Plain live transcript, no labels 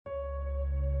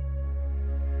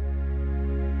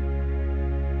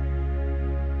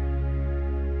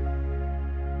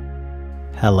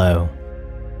Hello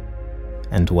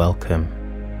and welcome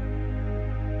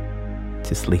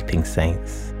to Sleeping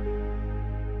Saints.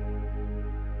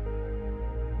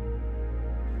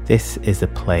 This is a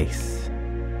place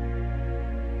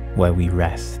where we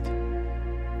rest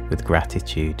with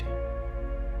gratitude.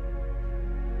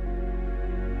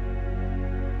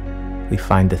 We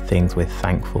find the things we're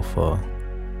thankful for.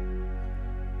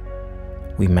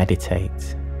 We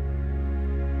meditate.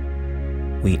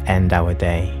 We end our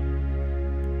day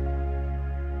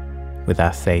with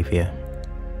our Saviour.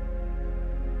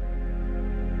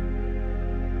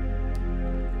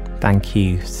 Thank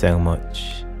you so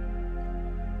much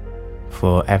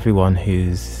for everyone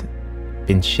who's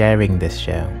been sharing this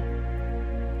show,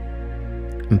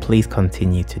 and please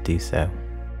continue to do so.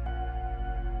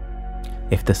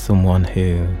 If there's someone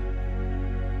who,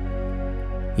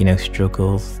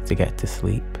 struggles to get to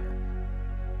sleep,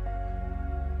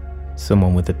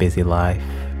 someone with a busy life,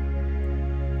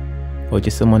 or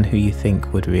just someone who you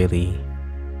think would really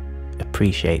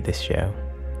appreciate this show,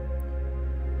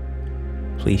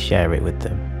 please share it with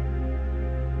them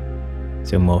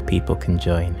so more people can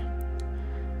join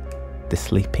the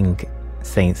Sleeping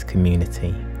Saints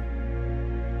community.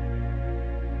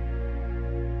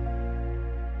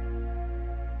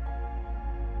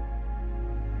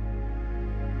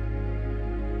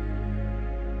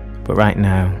 But right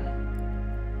now,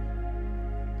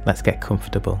 let's get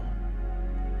comfortable.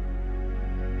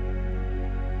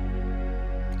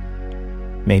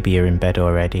 Maybe you're in bed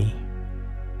already.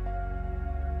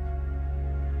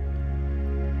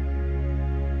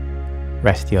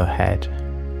 Rest your head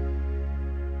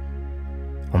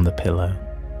on the pillow.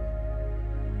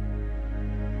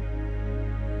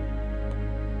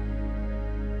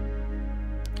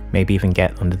 Maybe even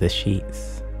get under the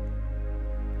sheets.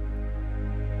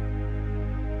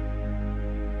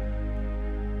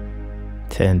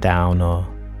 Turn down or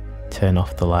turn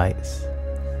off the lights.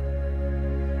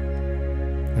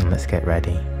 And let's get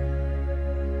ready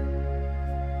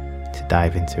to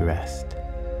dive into rest.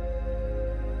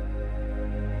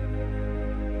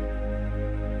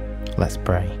 Let's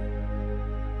pray.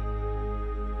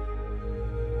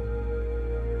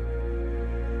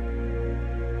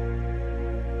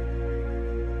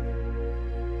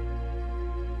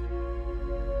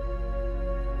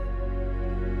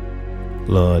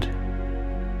 Lord,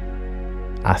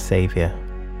 our Saviour,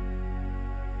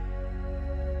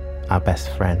 our best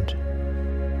friend,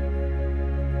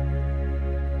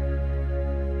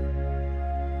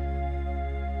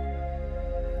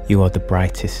 you are the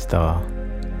brightest star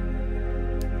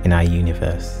in our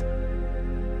universe.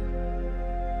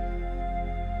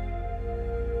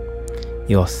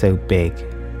 You are so big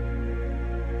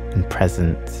and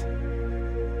present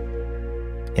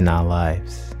in our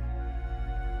lives.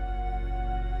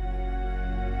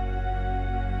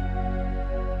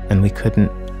 And we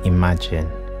couldn't imagine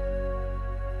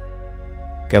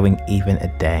going even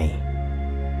a day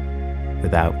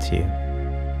without you.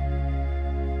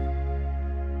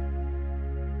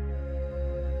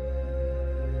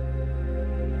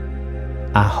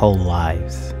 Our whole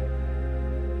lives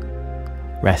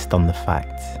rest on the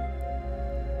fact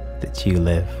that you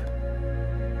live.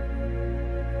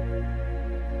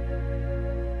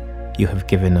 You have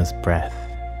given us breath.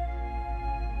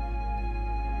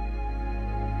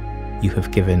 You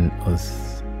have given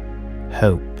us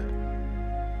hope.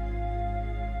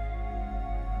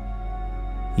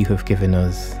 You have given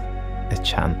us a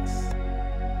chance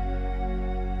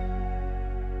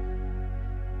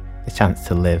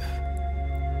to live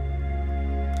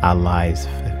our lives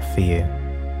for you,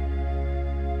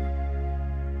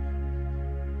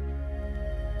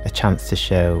 a chance to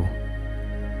show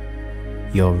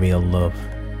your real love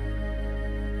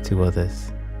to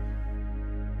others,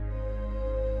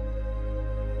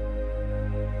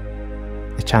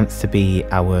 a chance to be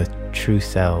our true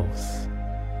selves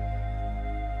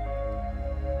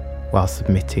while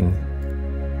submitting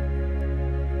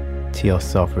to your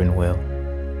sovereign will.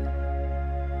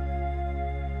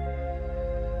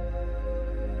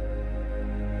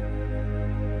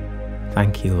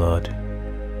 Thank you, Lord.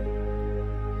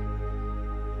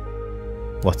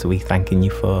 What are we thanking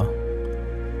you for?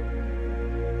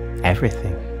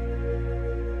 Everything.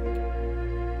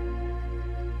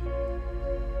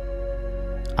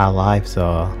 Our lives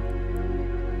are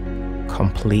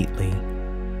completely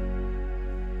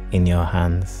in your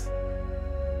hands.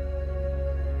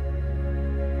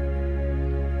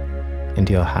 And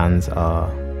your hands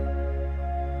are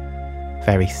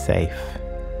very safe,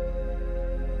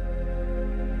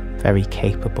 very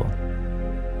capable,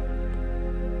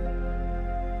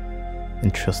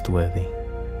 and trustworthy.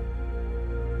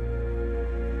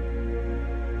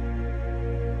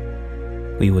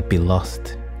 We would be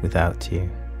lost without you.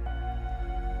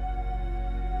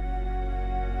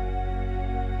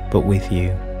 But with you,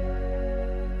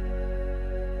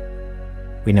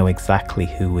 we know exactly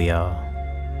who we are.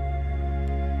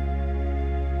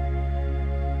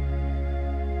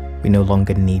 We no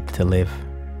longer need to live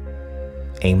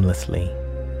aimlessly.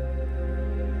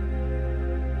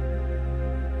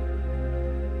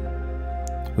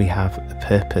 We have a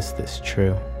purpose that's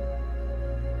true.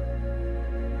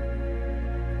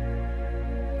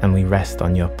 And we rest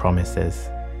on your promises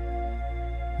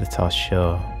that are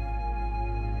sure.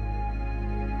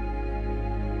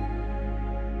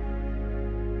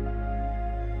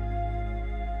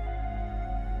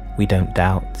 We don't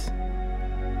doubt.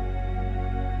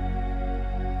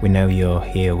 We know you're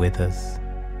here with us,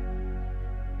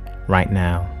 right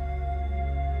now.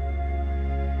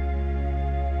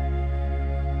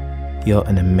 You're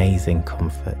an amazing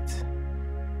comfort.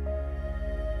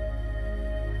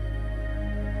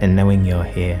 And knowing you're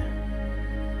here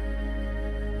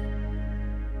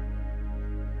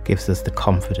gives us the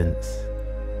confidence,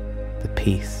 the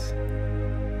peace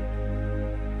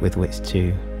with which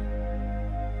to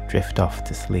drift off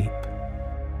to sleep.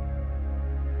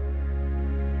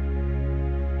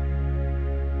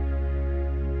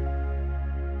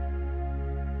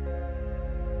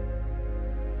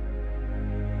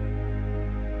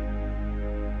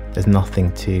 There's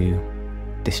nothing to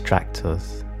distract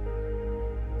us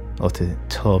or to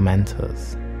torment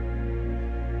us.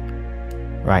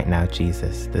 Right now,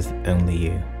 Jesus, there's only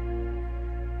you.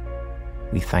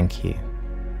 We thank you.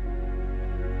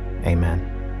 Amen.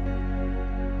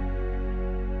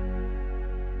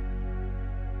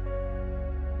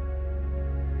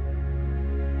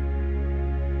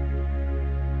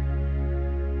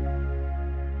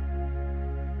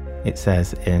 It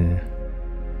says in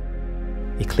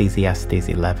Ecclesiastes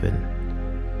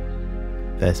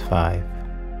 11, verse 5,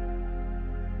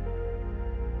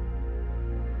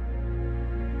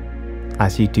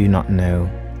 as you do not know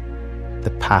the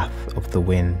path of the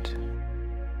wind,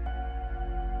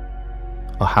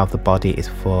 or how the body is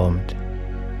formed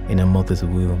in a mother's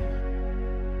womb,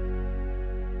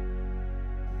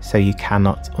 so you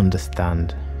cannot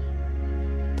understand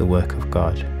the work of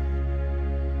God,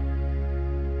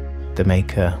 the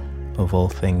maker of all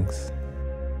things.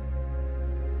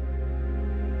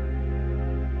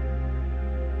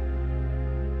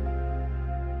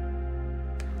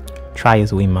 Try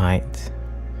as we might,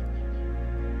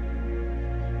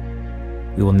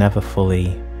 we will never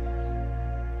fully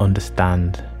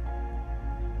understand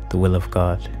the will of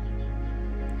God.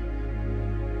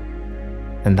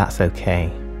 And that's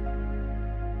okay.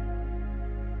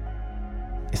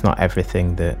 It's not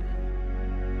everything that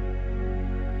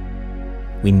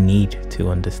we need to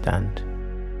understand.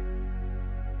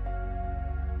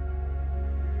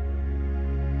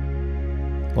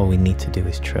 All we need to do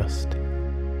is trust.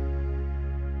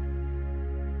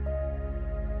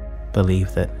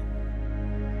 Believe that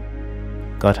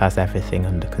God has everything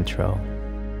under control.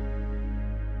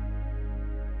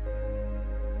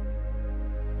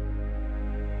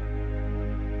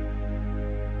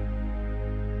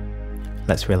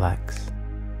 Let's relax.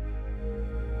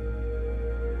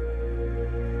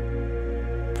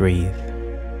 Breathe.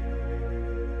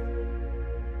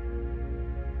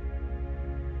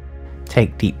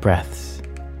 Take deep breaths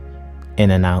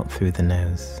in and out through the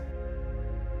nose.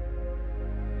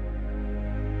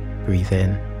 Breathe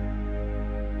in.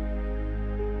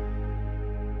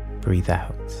 Breathe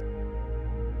out.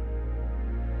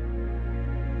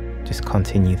 Just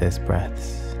continue those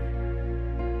breaths.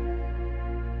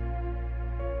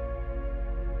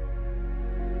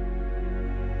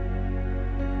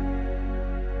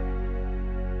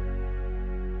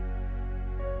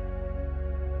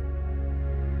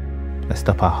 Let's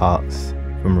stop our hearts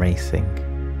from racing.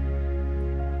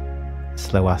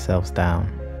 Slow ourselves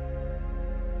down.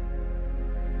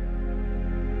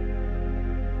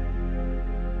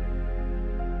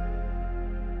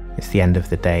 It's the end of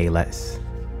the day. Let's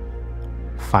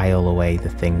file away the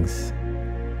things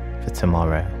for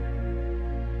tomorrow.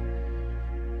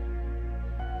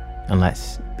 And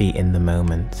let's be in the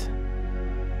moment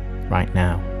right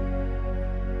now.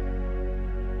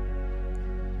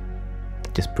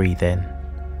 Just breathe in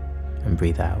and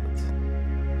breathe out.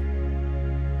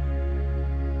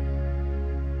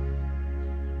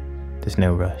 There's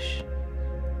no rush.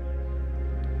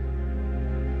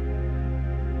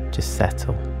 Just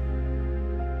settle.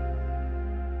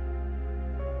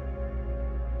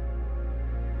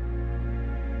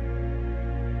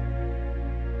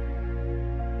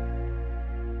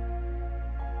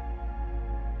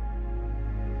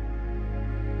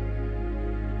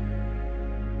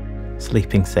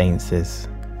 Sleeping Saints is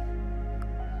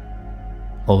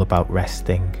all about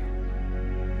resting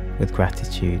with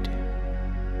gratitude.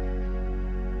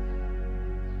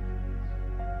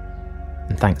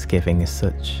 And Thanksgiving is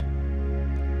such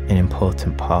an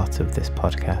important part of this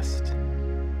podcast.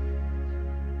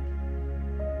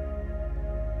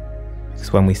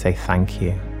 Because when we say thank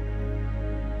you,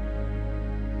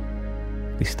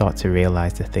 we start to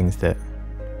realize the things that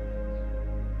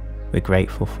we're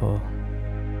grateful for.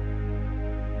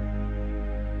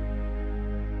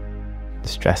 The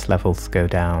stress levels go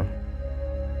down,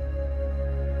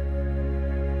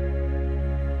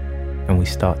 and we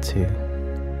start to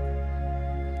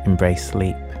embrace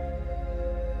sleep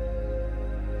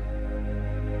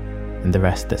and the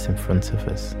rest that's in front of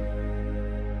us.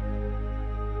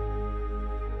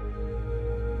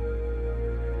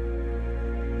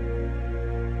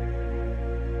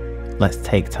 Let's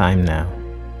take time now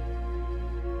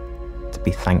to be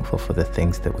thankful for the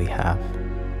things that we have.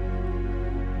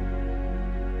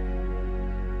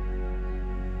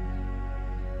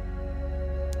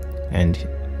 And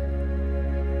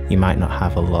you might not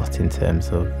have a lot in terms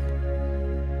of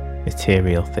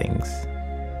material things,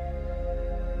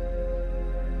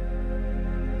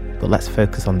 but let's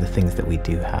focus on the things that we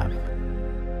do have.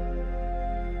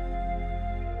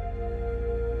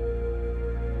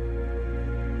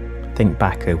 Think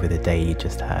back over the day you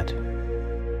just had.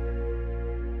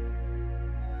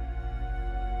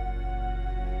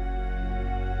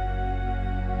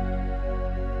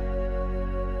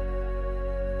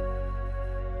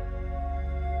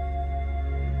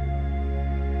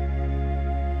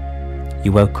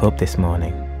 You woke up this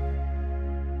morning.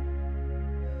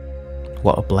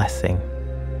 What a blessing.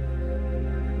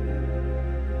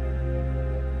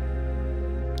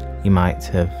 You might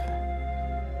have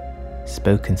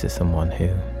spoken to someone who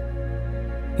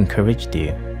encouraged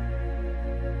you.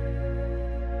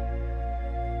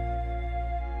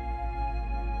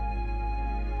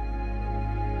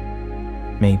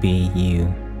 Maybe you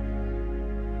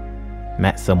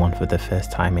met someone for the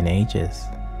first time in ages.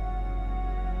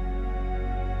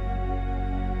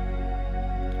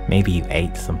 Maybe you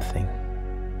ate something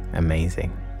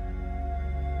amazing.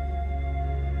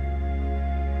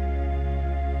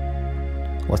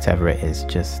 Whatever it is,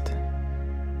 just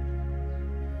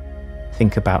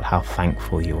think about how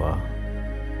thankful you are.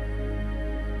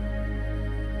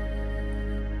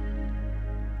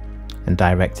 And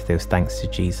direct those thanks to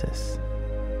Jesus.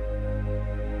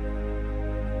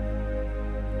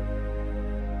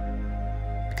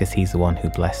 Because He's the one who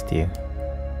blessed you.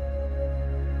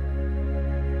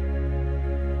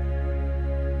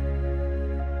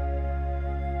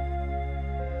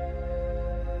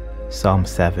 Psalm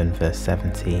 7 verse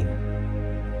 17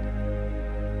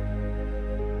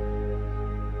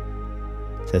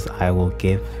 says, I will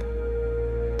give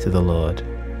to the Lord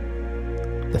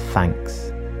the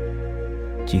thanks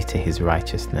due to His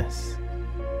righteousness,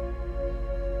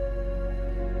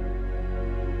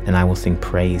 and I will sing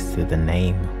praise to the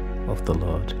name of the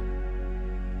Lord,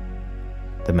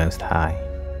 the Most High.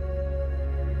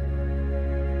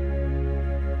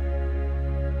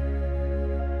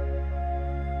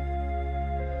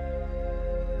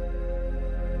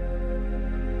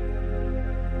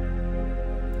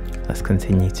 Let's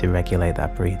continue to regulate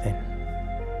that breathing.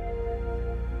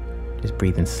 Just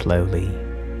breathing slowly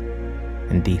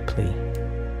and deeply.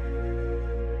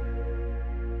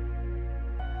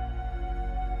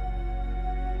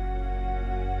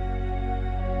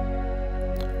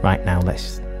 Right now,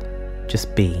 let's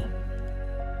just be.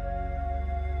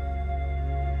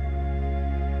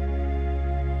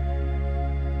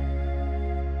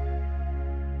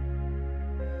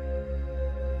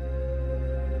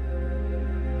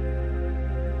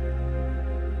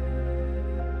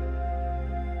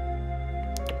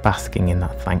 Basking in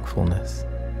that thankfulness.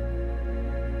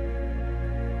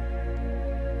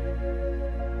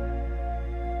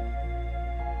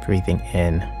 Breathing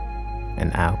in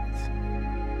and out.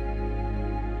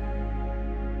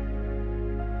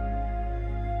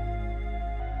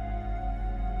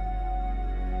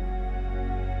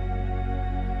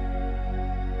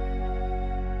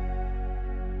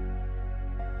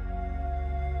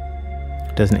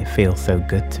 Doesn't it feel so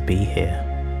good to be here?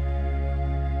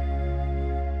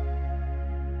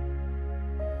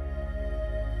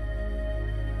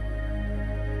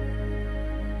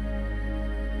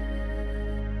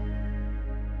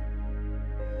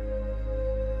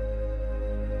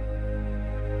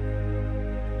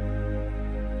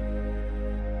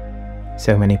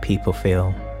 So many people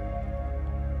feel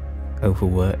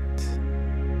overworked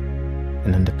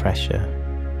and under pressure.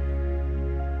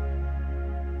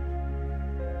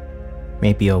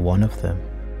 Maybe you're one of them.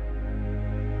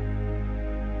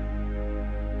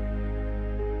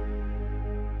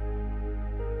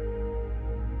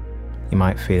 You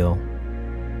might feel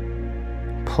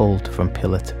pulled from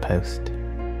pillar to post.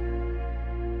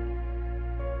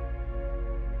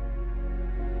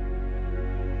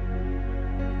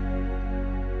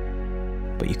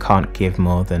 But you can't give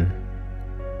more than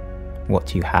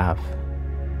what you have.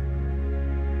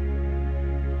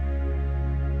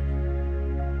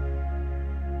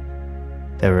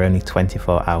 There are only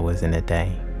 24 hours in a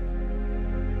day.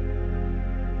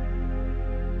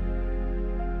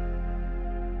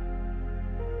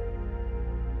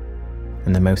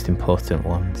 And the most important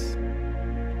ones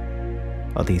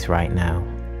are these right now.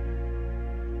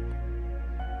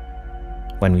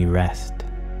 When we rest,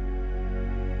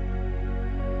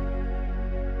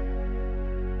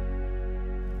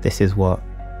 this is what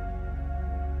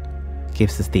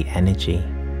gives us the energy,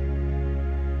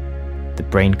 the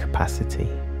brain capacity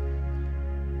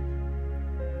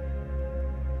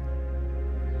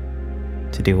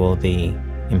to do all the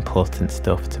important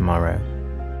stuff tomorrow.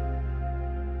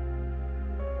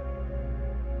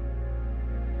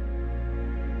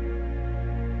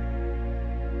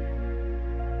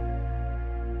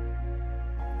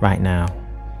 Right now,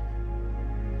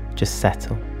 just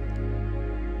settle.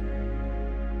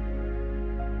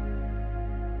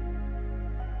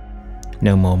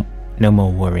 No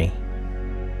more worry.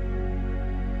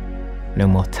 No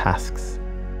more tasks.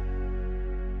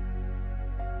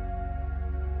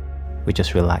 We're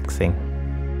just relaxing.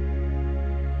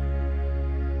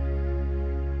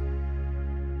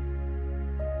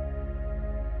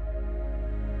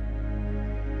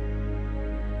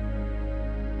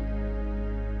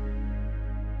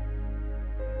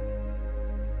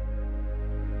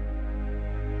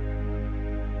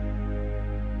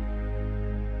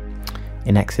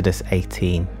 In Exodus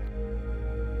 18,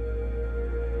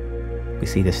 we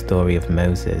see the story of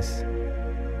Moses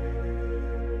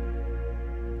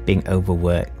being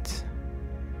overworked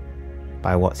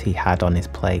by what he had on his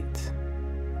plate.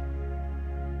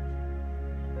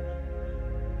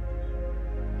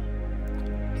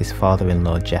 His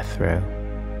father-in-law Jethro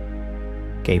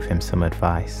gave him some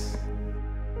advice.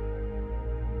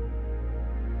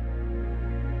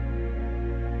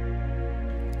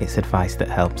 It's advice that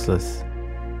helps us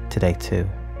today too.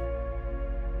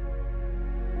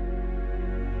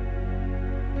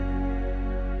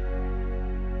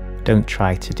 Don't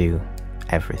try to do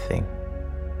everything.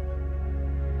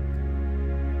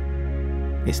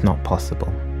 It's not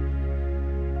possible.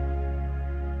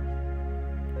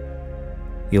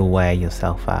 You'll wear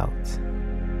yourself out.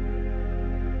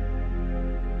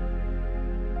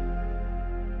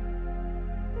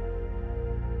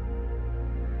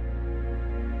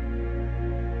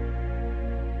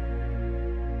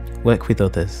 Work with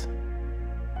others.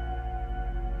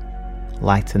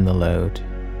 Lighten the load.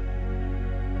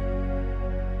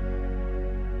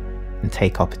 And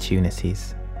take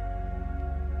opportunities.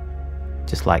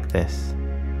 Just like this.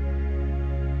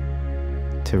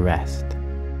 To rest.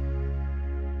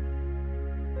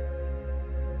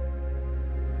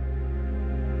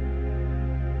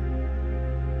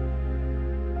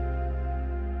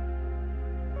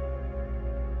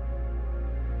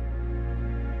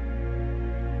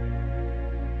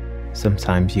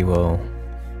 Sometimes you will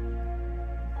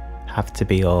have to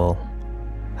be all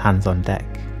hands on deck,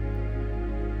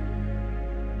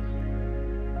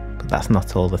 but that's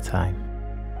not all the time.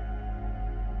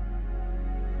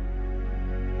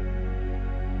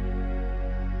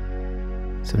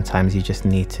 Sometimes you just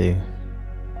need to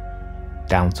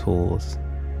down tools.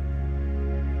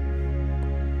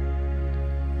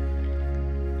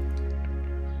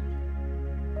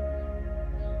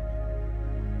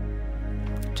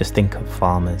 Just think of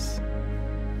farmers.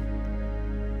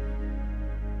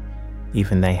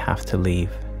 Even they have to leave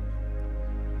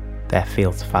their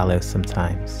fields fallow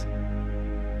sometimes.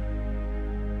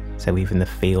 So even the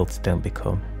fields don't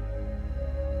become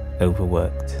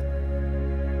overworked.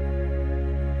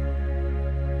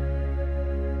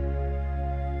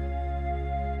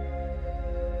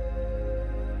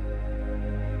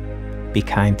 Be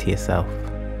kind to yourself.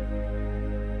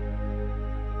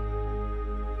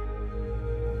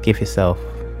 Give yourself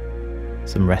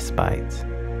some respite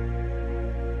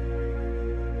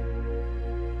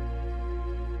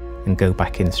and go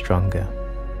back in stronger.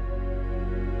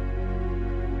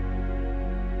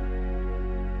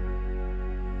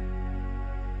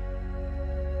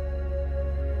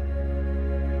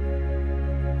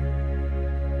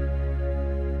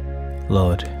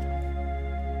 Lord,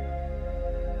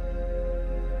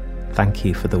 thank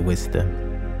you for the wisdom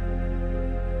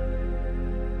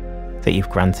that you've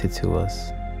granted to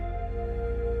us.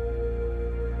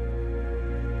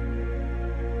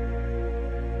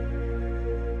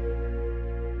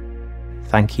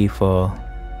 Thank you for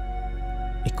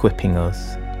equipping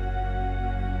us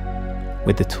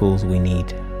with the tools we need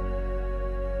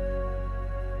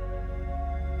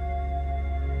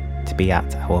to be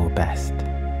at our best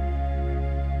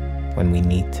when we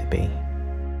need to be.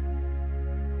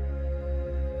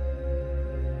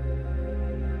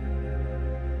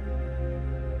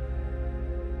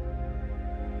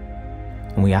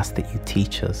 And we ask that you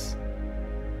teach us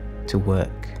to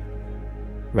work,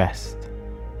 rest,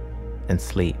 and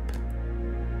sleep,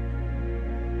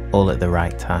 all at the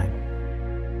right time.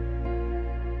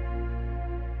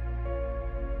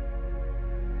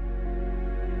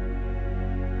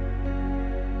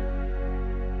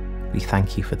 We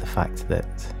thank you for the fact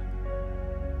that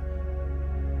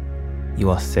you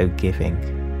are so giving.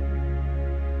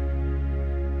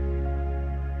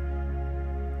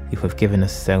 You have given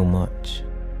us so much.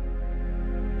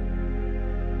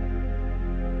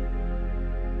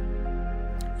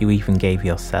 You even gave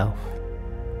yourself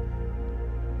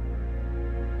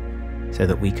so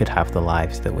that we could have the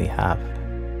lives that we have.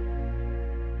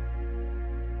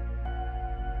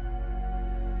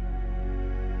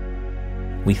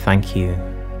 We thank you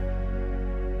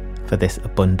for this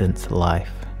abundant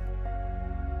life.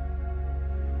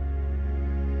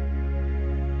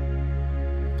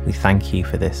 We thank you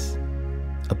for this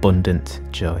abundant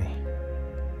joy.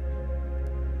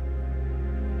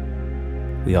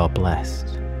 We are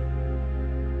blessed.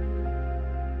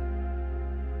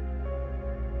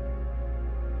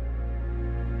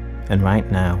 And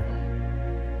right now,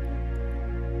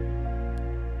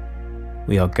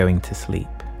 we are going to sleep,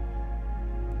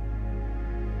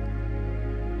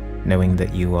 knowing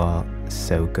that you are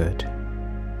so good.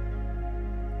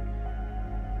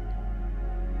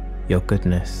 Your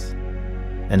goodness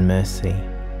and mercy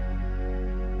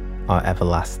are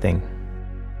everlasting.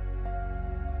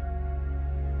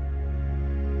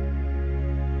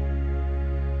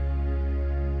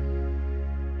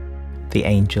 The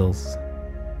angels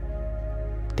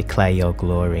declare your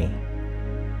glory.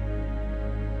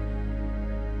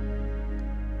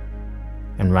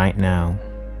 And right now,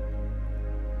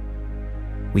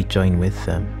 we join with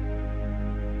them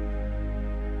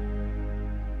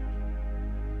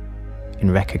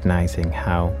in recognizing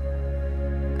how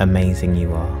amazing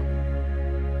you are.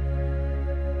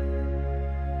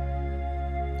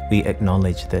 We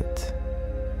acknowledge that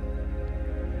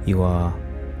you are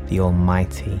the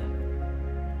Almighty,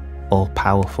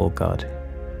 all-powerful God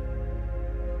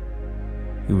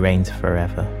who reigns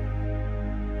forever.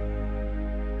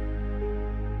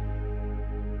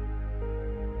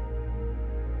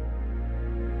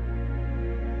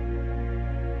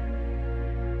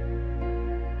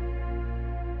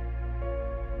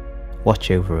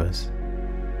 Watch over us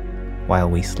while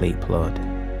we sleep, Lord.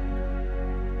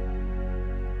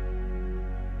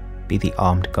 Be the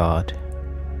armed guard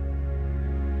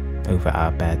over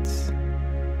our beds.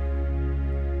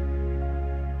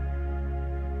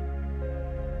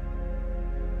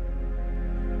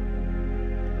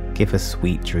 Give us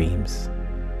sweet dreams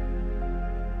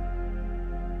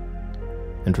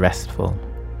and restful,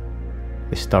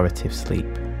 restorative sleep.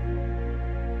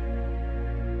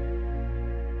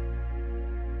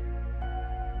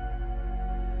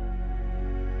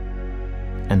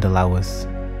 And allow us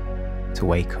to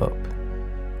wake up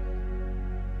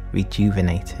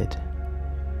rejuvenated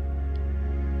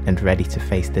and ready to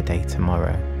face the day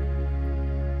tomorrow.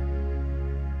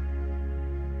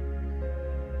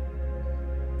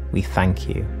 We thank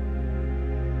you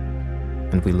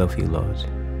and we love you, Lord.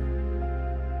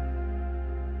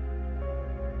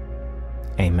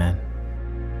 Amen.